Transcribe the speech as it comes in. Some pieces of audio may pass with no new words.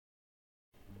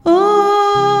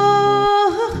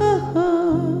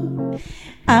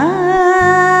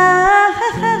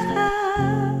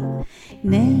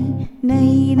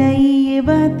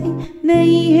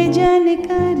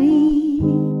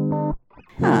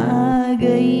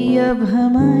गई अब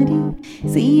हमारी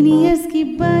सीनियर्स की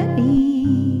बारी।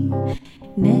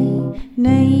 नई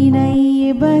नई नई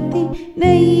ये बातें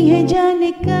नई है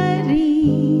जानकारी।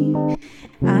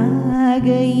 आ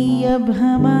गई अब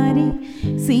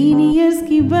हमारी सीनियर्स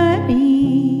की बारी।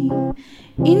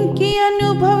 इनके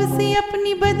अनुभव से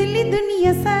अपनी बदली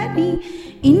दुनिया सारी।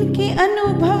 इनके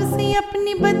अनुभव से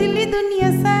अपनी बदली दुनिया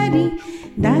सारी।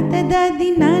 दादा दादी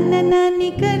नाना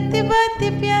नानी करते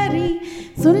बातें प्यारी।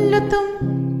 सुन लो तुम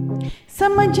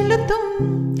समझ लो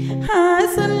तुम, हाँ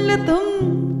सुन लो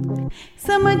तुम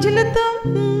समझ लो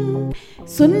तुम।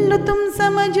 सुन लो तुम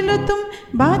समझ लो तुम,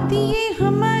 बात ये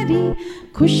हमारी।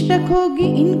 खुश रखोगे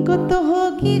इनको तो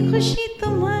होगी खुशी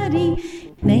तुम्हारी।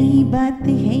 नई बात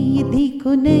है ये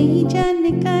देखो नई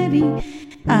जानकारी।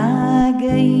 आ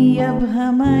गई अब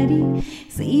हमारी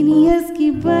सीनियर्स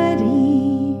की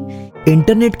बारी।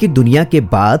 इंटरनेट की दुनिया के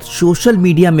बाद सोशल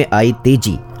मीडिया में आई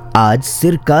तेजी आज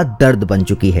सिर का दर्द बन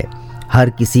चुकी है। हर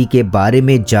किसी के बारे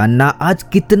में जानना आज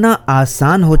कितना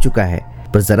आसान हो चुका है,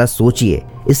 पर जरा सोचिए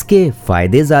इसके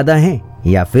फायदे ज्यादा हैं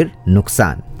या फिर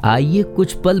नुकसान। आइए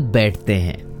कुछ पल बैठते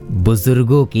हैं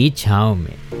बुजुर्गों की छांव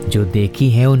में। जो देखी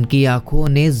है उनकी आंखों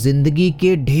ने जिंदगी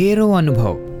के ढेरों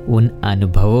अनुभव, उन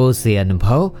अनुभवों से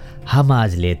अनुभव हम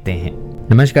आज लेते हैं।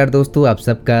 नमस्कार दोस्तों, आप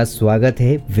सबका स्वागत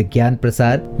है। विज्ञान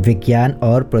प्रसार विज्ञान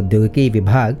और प्रौद्योगिकी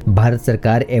विभाग, भारत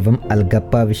सरकार एवं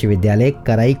अलगप्पा विश्वविद्यालय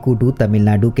कराईकुडू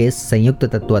तमिलनाडु के संयुक्त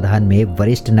तत्वाधान में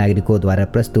वरिष्ठ नागरिकों द्वारा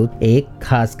प्रस्तुत एक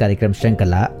खास कार्यक्रम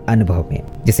श्रृंखला अनुभव में,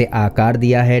 जिसे आकार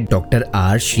दिया है डॉक्टर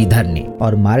आर श्रीधर ने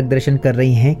और मार्गदर्शन कर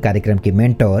रही हैं कार्यक्रम की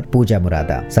मेंटोर पूजा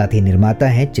मुरादा। साथ ही निर्माता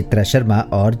हैं चित्रा शर्मा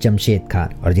और जमशेद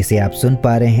खान, और जिसे आप सुन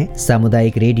पा रहे हैं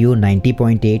सामुदायिक रेडियो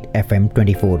 90.8 FM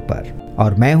 24 पर।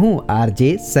 और मैं हूं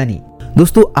आरजे सनी।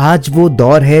 दोस्तों, आज वो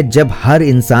दौर है जब हर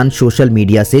इंसान सोशल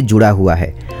मीडिया से जुड़ा हुआ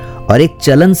है और एक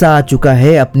चलन सा आ चुका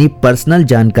है अपनी पर्सनल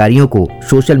जानकारियों को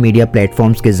सोशल मीडिया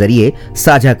प्लेटफॉर्म्स के जरिए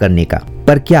साझा करने का।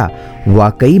 पर क्या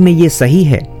वाकई में ये सही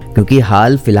है? क्योंकि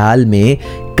हाल फिलहाल में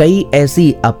कई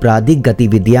ऐसी आपराधिक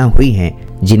गतिविधियां हुई हैं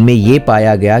जिनमें ये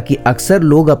पाया गया कि अक्सर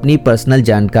लोग अपनी पर्सनल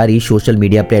जानकारी सोशल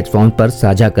मीडिया प्लेटफॉर्म पर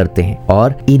साझा करते हैं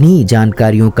और इन्हीं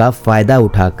जानकारियों का फायदा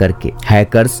उठा करके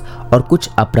हैकर्स और कुछ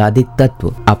आपराधिक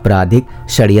तत्व आपराधिक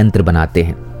षड्यंत्र बनाते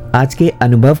हैं। आज के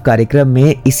अनुभव कार्यक्रम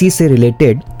में इसी से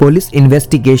रिलेटेड पुलिस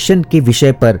इन्वेस्टिगेशन के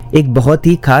विषय पर एक बहुत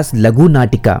ही खास लघु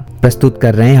नाटिका प्रस्तुत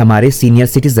कर रहे हैं हमारे senior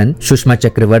citizen Sushma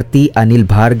Chakraborty, Anil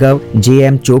Bhargav,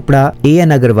 JM Chopra,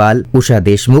 AN Agarwal, Usha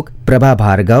Deshmukh, Prabha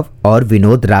Bhargav और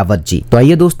विनोद रावत जी। तो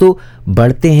आइए दोस्तों,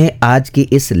 बढ़ते हैं आज की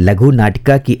इस लघु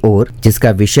नाटिका की ओर,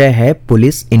 जिसका विषय है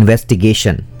पुलिस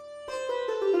इन्वेस्टिगेशन।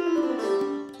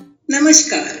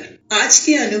 नमस्कार, आज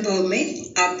के अनुभव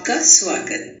में आपका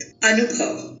स्वागत।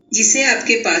 अनुभव जिसे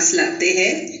आपके पास लाते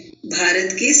हैं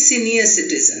भारत के सीनियर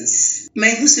सिटीजन्स।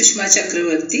 मैं हूँ सुषमा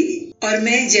चक्रवर्ती और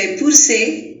मैं जयपुर से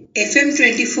FM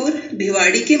 24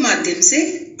 भिवाड़ी के माध्यम से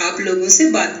आप लोगों से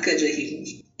बात कर रही हूँ।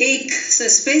 एक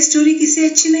सस्पेंस स्टोरी किसे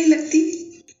अच्छी नहीं लगती?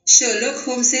 शर्लॉक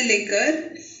होम्स से लेकर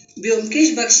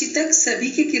ब्योमकेश बख्शी तक सभी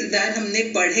के किरदार हमने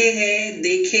पढ़े हैं,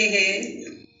 देखे हैं।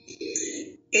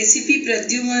 ACP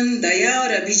प्रद्युमन, दया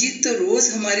और अभिजीत तो रोज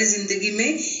हमारी जिंदगी में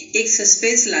एक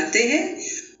सस्पेंस लाते हैं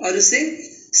और उसे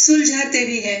सुलझाते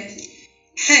भी हैं,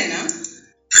 है ना?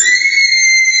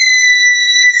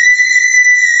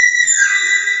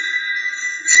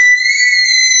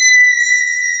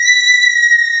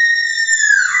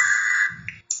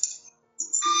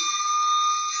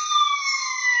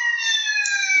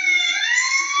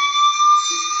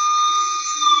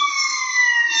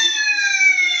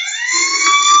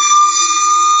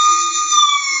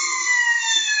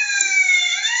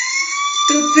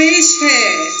 तो पेश है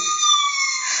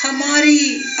हमारी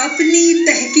अपनी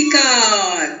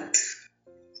तहकीकात।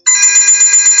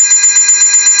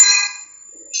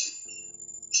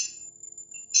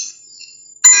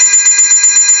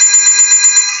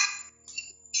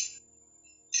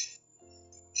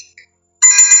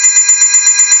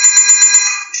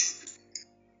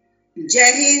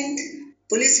 जय Hind,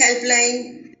 police helpline.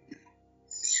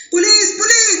 Police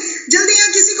police, जल्दी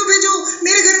यहाँ किसी को भेजो,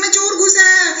 मेरे घर में चोर घुसा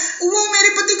है। वो मेरे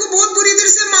पति को बहुत बुरी तरह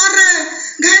से मार रहा है,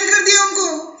 घायल कर दिया उनको।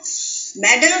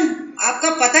 मैडम, आपका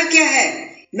पता क्या है?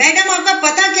 मैडम, आपका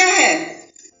पता क्या है?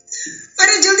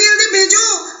 अरे जल्दी जल्दी भेजो,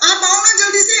 आप आओ ना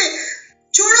जल्दी से।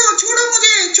 छोड़ो छोड़ो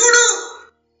मुझे, छोड़ो।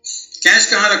 कैश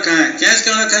कहाँ रखा है? कैश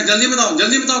कहाँ रखा है?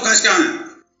 जल्दी बताओ कैश कहाँ है?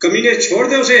 कमीने छोड़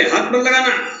दे उसे, हाथ मत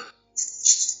लगाना।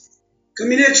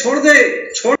 कमीने छोड़ दे,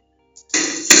 छोड़।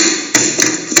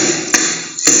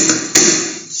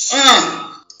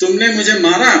 तुमने मुझे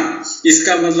मारा,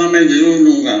 इसका बदला मैं जरूर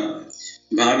लूंगा।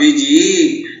 भाभी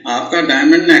जी, आपका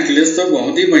डायमंड नेकलेस तो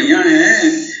बहुत ही बढ़िया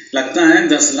है, लगता है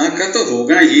 10 लाख का तो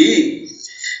होगा ही।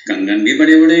 कंगन भी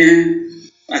बड़े बड़े हैं।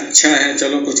 अच्छा है,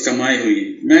 चलो कुछ कमाई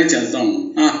हुई। मैं चलता हूँ।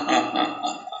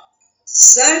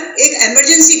 सर, एक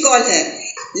इमरजेंसी कॉल है,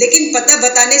 लेकिन पता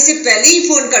बताने से पहले ही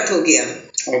फोन कट हो गया।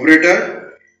 ऑपरेटर,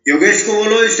 योगेश को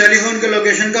बोलो इस टेलीफोन के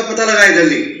लोकेशन का पता लगाए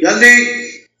जल्दी जल्दी।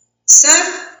 सर,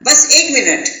 बस 1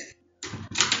 मिनट।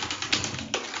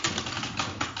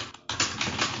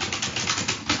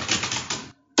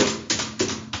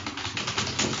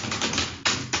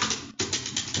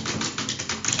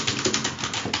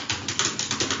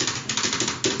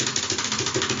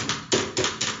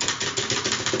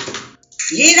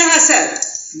 ये रहा sir,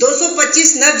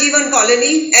 225 Navjivan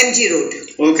colony, MG road.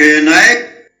 Okay Nayak,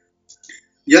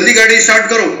 जल्दी गाड़ी स्टार्ट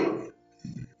करो।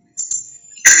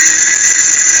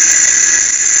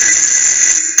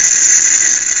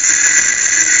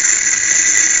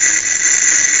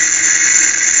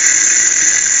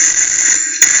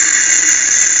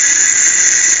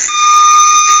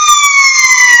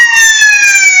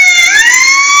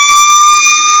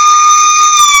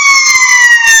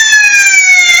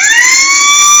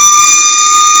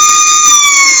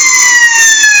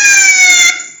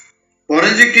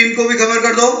 फॉरेंसिक टीम को भी खबर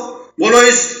कर दो, बोलो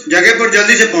इस जगह पर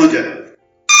जल्दी से पहुंच जाए।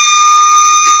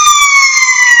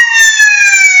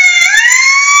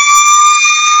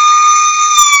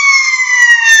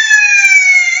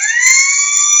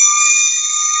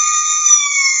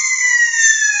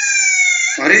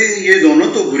 अरे ये दोनों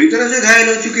तो बुरी तरह से घायल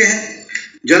हो चुके हैं।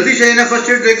 जल्दी से इन्हें फर्स्ट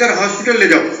एड देकर हॉस्पिटल ले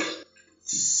जाओ।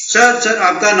 सर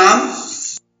आपका नाम?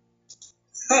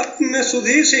 हाँ, मैं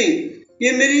सुधीर सिंह,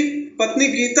 ये मेरी पत्नी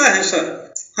गीता है सर।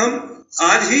 हम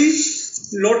आज ही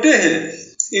लौटे हैं।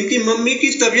 इनकी मम्मी की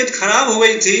तबीयत खराब हो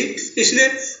गई थी, इसलिए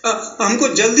हमको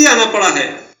जल्दी आना पड़ा है।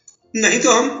 नहीं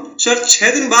तो हम सर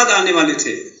 6 दिन बाद आने वाले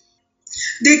थे।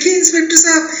 देखिए इंस्पेक्टर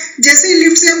साहब, जैसे ही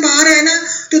लिफ्ट से हम बाहर आए ना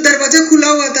तो दरवाजा खुला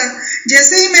हुआ था।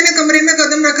 जैसे ही मैंने कमरे में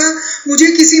कदम रखा,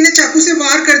 मुझे किसी ने चाकू से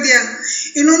वार कर दिया।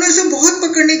 इन्होंने उसे बहुत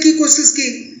पकड़ने की कोशिश की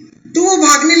तो वो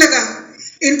भागने लगा।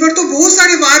 इन पर तो बहुत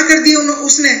सारे वार कर दिए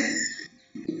उसने।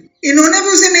 इन्होंने भी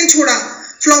उसे नहीं छोड़ा।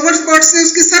 फ्लावर स्पॉट से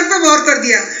उसके सर पे वार कर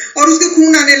दिया और उसके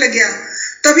खून आने लग गया।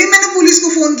 तभी मैंने पुलिस को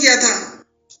फोन किया था।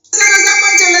 सारा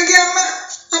सामान चला गया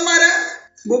हमारा।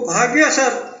 वो भाग गया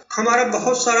सर। हमारा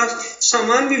बहुत सारा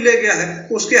सामान भी ले गया है।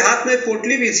 उसके हाथ में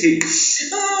पोटली भी थी।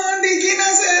 देखिए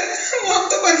ना सर, हम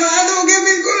तो बर्बाद हो गए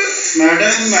बिल्कुल।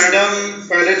 मैडम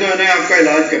पहले तो इन्हें आपका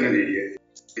इलाज करने दीजिए।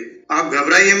 आप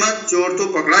घबराइए मत, चोर तो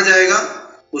पकड़ा जाएगा।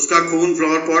 उसका खून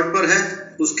फ्लावर पॉट पर है,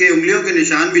 उसके उंगलियों के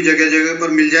निशान भी जगह जगह पर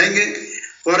मिल जाएंगे।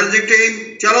 फॉरेंसिक टीम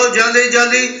चलो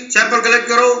जल्दी सैंपल कलेक्ट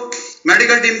करो।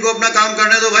 मेडिकल टीम को अपना काम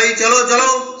करने दो भाई। चलो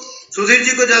सुधीर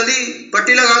जी को जल्दी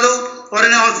पट्टी लगा दो और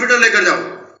इन्हें हॉस्पिटल लेकर जाओ।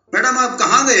 मैडम आप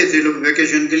कहाँ गए थे लोग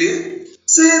वेकेशन के लिए?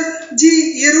 सर जी,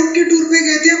 यूरोप के टूर पे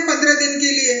गए थे हम 15 दिन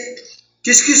के लिए।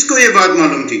 किस किस को ये बात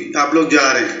मालूम थी आप लोग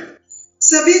जा रहे हैं?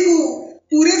 सभी को,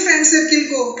 पूरे फ्रेंड सर्किल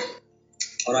को।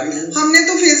 और आगे हमने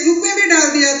तो फेसबुक में भी डाल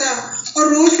दिया था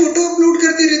और रोज फोटो अपलोड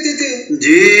करते रहते थे।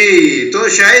 जी, तो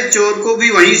शायद चोर को भी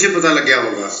वहीं से पता लग गया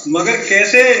होगा। मगर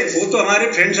कैसे? वो तो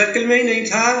हमारे फ्रेंड सर्किल में ही नहीं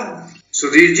था।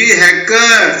 Sudhir ji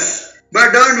hackers,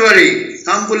 but don't worry,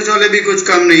 हम पुलिस वाले भी कुछ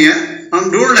कम नहीं है। हम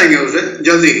ढूंढ लेंगे उसे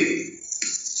जल्दी।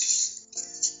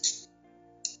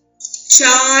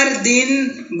 4 दिन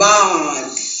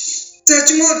बाद।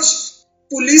 सचमुच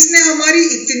पुलिस ने हमारी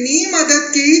इतनी मदद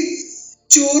की,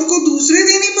 चोर को दूसरे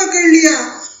दिन ही पकड़ लिया।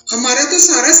 हमारा तो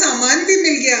सारा सामान भी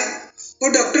मिल गया।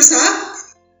 और डॉक्टर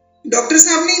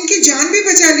साहब ने इनकी जान भी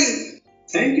बचा ली।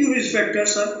 Thank you inspector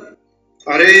sir.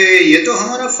 अरे ये तो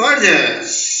हमारा फर्ज है,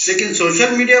 लेकिन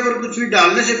सोशल मीडिया पर कुछ भी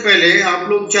डालने से पहले आप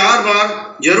लोग 4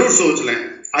 बार जरूर सोच लें।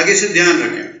 आगे से ध्यान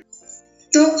रखें।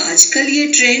 तो आजकल ये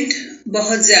ट्रेंड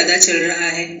बहुत ज्यादा चल रहा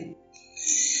है।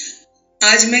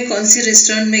 आज मैं कौन सी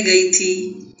रेस्टोरेंट में गई थी,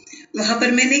 वहां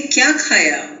पर मैंने क्या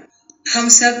खाया, हम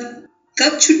सब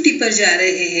कब छुट्टी पर जा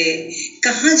रहे हैं,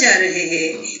 कहाँ जा रहे हैं,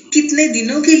 कितने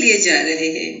दिनों के लिए जा रहे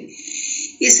हैं,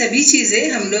 ये सभी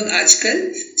चीजें हम लोग आजकल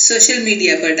सोशल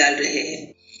मीडिया पर डाल रहे हैं।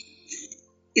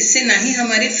 इससे ना ही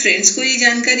हमारे फ्रेंड्स को ये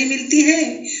जानकारी मिलती है,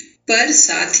 पर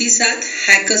साथ ही साथ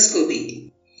हैकर्स को भी।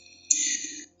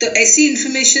 तो ऐसी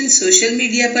इंफॉर्मेशन सोशल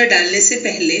मीडिया पर डालने से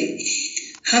पहले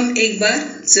हम एक बार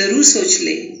जरूर सोच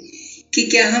लें कि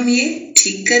क्या हम ये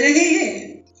ठीक कर रहे हैं।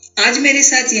 आज मेरे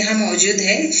साथ यहाँ मौजूद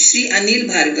है श्री अनिल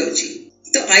भार्गव जी।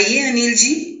 तो आइए अनिल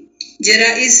जी,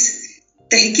 जरा इस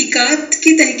तहकीकात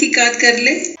कर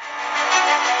ले।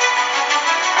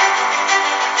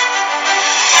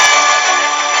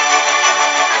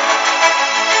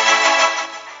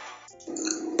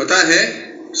 पता है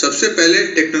सबसे पहले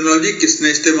टेक्नोलॉजी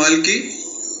किसने इस्तेमाल की?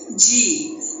 जी,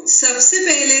 सबसे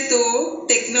पहले तो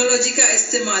टेक्नोलॉजी का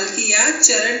इस्तेमाल किया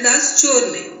चरणदास चोर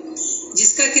ने,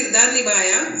 जिसका किरदार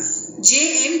निभाया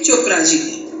जे.एम. चोपड़ा जी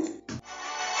ने।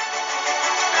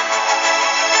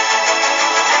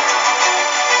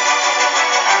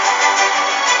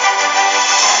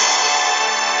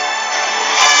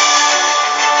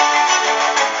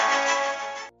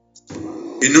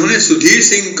 इन्होंने सुधीर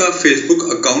सिंह का फेसबुक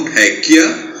अकाउंट हैक किया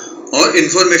और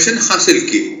इंफॉर्मेशन हासिल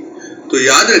की। तो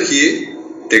याद रखिए,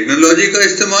 टेक्नोलॉजी का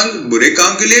इस्तेमाल बुरे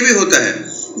काम के लिए भी होता है।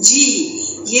 जी,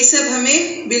 ये सब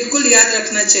हमें बिल्कुल याद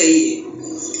रखना चाहिए।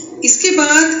 इसके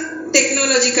बाद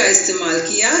टेक्नोलॉजी का इस्तेमाल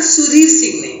किया सुधीर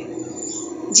सिंह ने,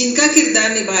 जिनका किरदार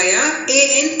निभाया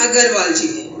A.N. अग्रवाल जी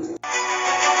ने।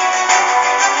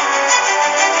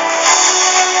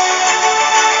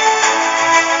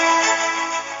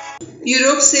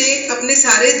 यूरोप से अपने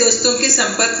सारे दोस्तों के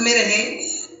संपर्क में रहे,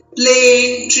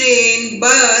 प्लेन, ट्रेन,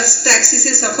 बस, टैक्सी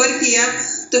से सफर किया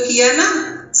तो किया ना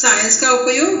साइंस का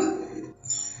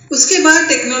उपयोग। उसके बाद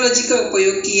टेक्नोलॉजी का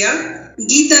उपयोग किया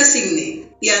गीता सिंह ने,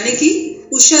 यानी कि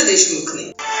उषा देशमुख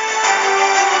ने।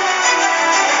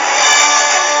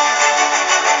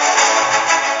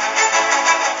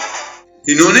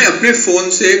 इन्होंने अपने फोन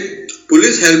से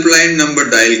पुलिस हेल्पलाइन नंबर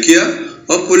डायल किया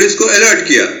और पुलिस को अलर्ट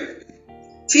किया।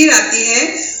 फिर आती है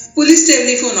पुलिस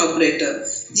टेलीफोन ऑपरेटर,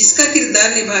 जिसका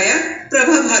किरदार निभाया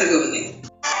प्रभा भार्गव ने।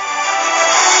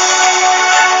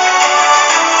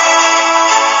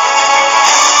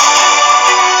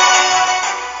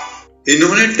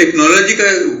 इन्होंने टेक्नोलॉजी का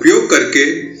उपयोग करके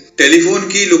टेलीफोन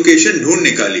की लोकेशन ढूंढ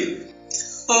निकाली।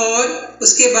 और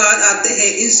उसके बाद आते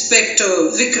हैं इंस्पेक्टर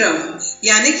विक्रम,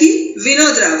 यानी कि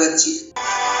विनोद रावत जी।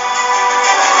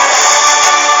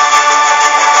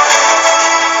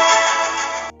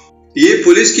 ये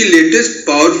पुलिस की लेटेस्ट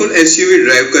पावरफुल एसयूवी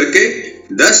ड्राइव करके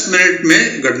 10 मिनट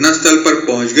में घटनास्थल पर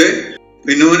पहुंच गए।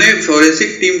 इन्होंने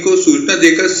फॉरेंसिक टीम को सूचना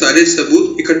देकर सारे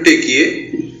सबूत इकट्ठे किए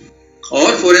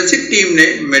और फॉरेंसिक टीम ने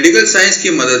मेडिकल साइंस की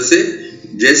मदद से,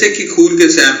 जैसे कि खून के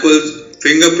सैंपल्स,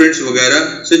 फिंगरप्रिंट्स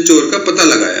वगैरह से चोर का पता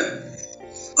लगाया।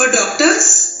 और डॉक्टर्स?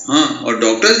 हाँ, और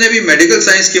डॉक्टर्स ने भी मेडिकल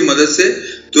साइंस की मदद से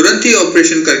तुरंत ही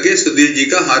ऑपरेशन करके सुधीर जी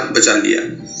का हाथ बचा लिया।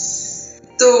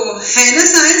 तो है ना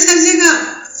साइंस हर जगह।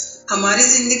 हमारी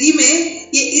जिंदगी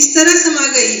में ये इस तरह समा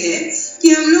गई है कि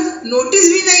हम लोग नोटिस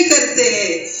भी नहीं करते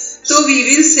हैं। तो we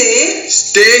will say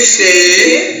stay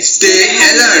safe, stay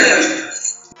alert.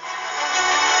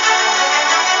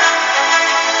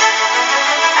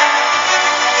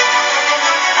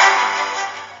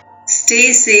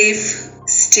 Stay safe,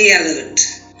 stay alert.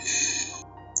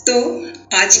 तो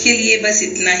आज के लिए बस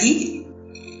इतना ही।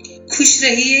 खुश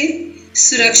रहिए,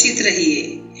 सुरक्षित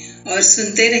रहिए और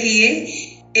सुनते रहिए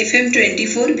FM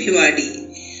 24 भिवाड़ी,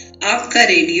 आपका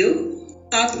रेडियो,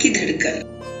 आपकी धड़कन।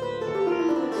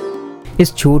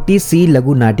 इस छोटी सी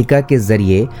लघु नाटिका के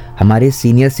जरिए हमारे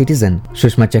senior citizen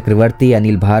Sushma Chakraborty,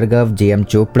 Anil Bhargav, JM.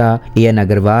 Chopra, A.N.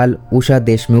 Agarwal, Usha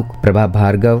Deshmukh, Prabha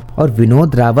Bhargav और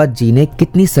विनोद रावत जी ने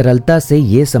कितनी सरलता से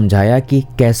ये समझाया कि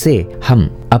कैसे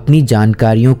हम अपनी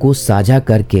जानकारियों को साझा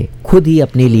करके खुद ही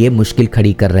अपने लिए मुश्किल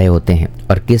खड़ी कर रहे होते हैं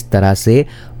और किस तरह से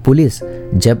पुलिस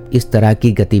जब इस तरह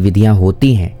की गतिविधियां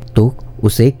होती हैं तो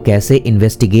उसे कैसे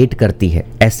इन्वेस्टिगेट करती है,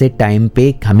 ऐसे टाइम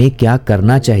पे हमें क्या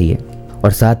करना चाहिए।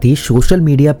 और साथ ही सोशल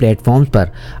मीडिया प्लेटफॉर्म्स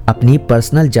पर अपनी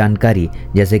पर्सनल जानकारी,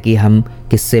 जैसे कि हम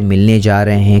किससे मिलने जा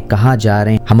रहे हैं, कहाँ जा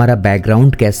रहे हैं, हमारा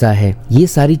बैकग्राउंड कैसा है, ये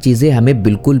सारी चीज़ें हमें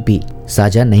बिल्कुल भी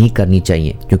साझा नहीं करनी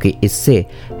चाहिए, क्योंकि इससे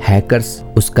हैकर्स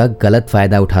उसका गलत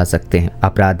फायदा उठा सकते हैं।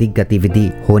 आपराधिक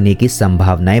गतिविधि होने की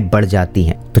संभावनाएं बढ़ जाती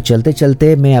हैं। तो चलते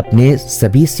चलते मैं अपने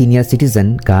सभी सीनियर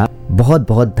सिटीजन का बहुत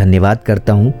बहुत धन्यवाद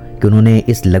करता हूँ कि उन्होंने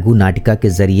इस लघु नाटिका के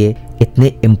जरिए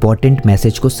इतने इम्पोर्टेंट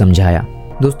मैसेज को समझाया।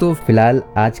 दोस्तों, फिलहाल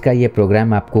आज का ये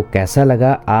प्रोग्राम आपको कैसा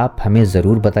लगा आप हमें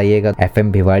ज़रूर बताइएगा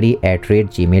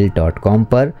fmbhiwadi@gmail.com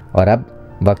पर। और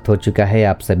अब वक्त हो चुका है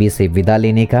आप सभी से विदा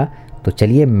लेने का, तो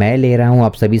चलिए मैं ले रहा हूँ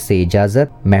आप सभी से इजाज़त।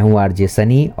 मैं हूँ RJ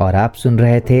सनी और आप सुन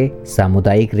रहे थे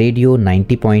सामुदायिक रेडियो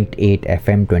 90.8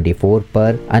 FM 24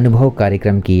 पर अनुभव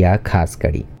कार्यक्रम की यह खास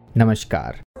कड़ी।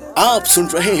 नमस्कार। आप सुन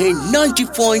रहे हैं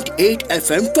 90.8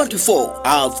 FM 24,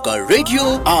 आपका रेडियो,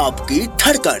 आपकी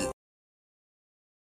धड़कन।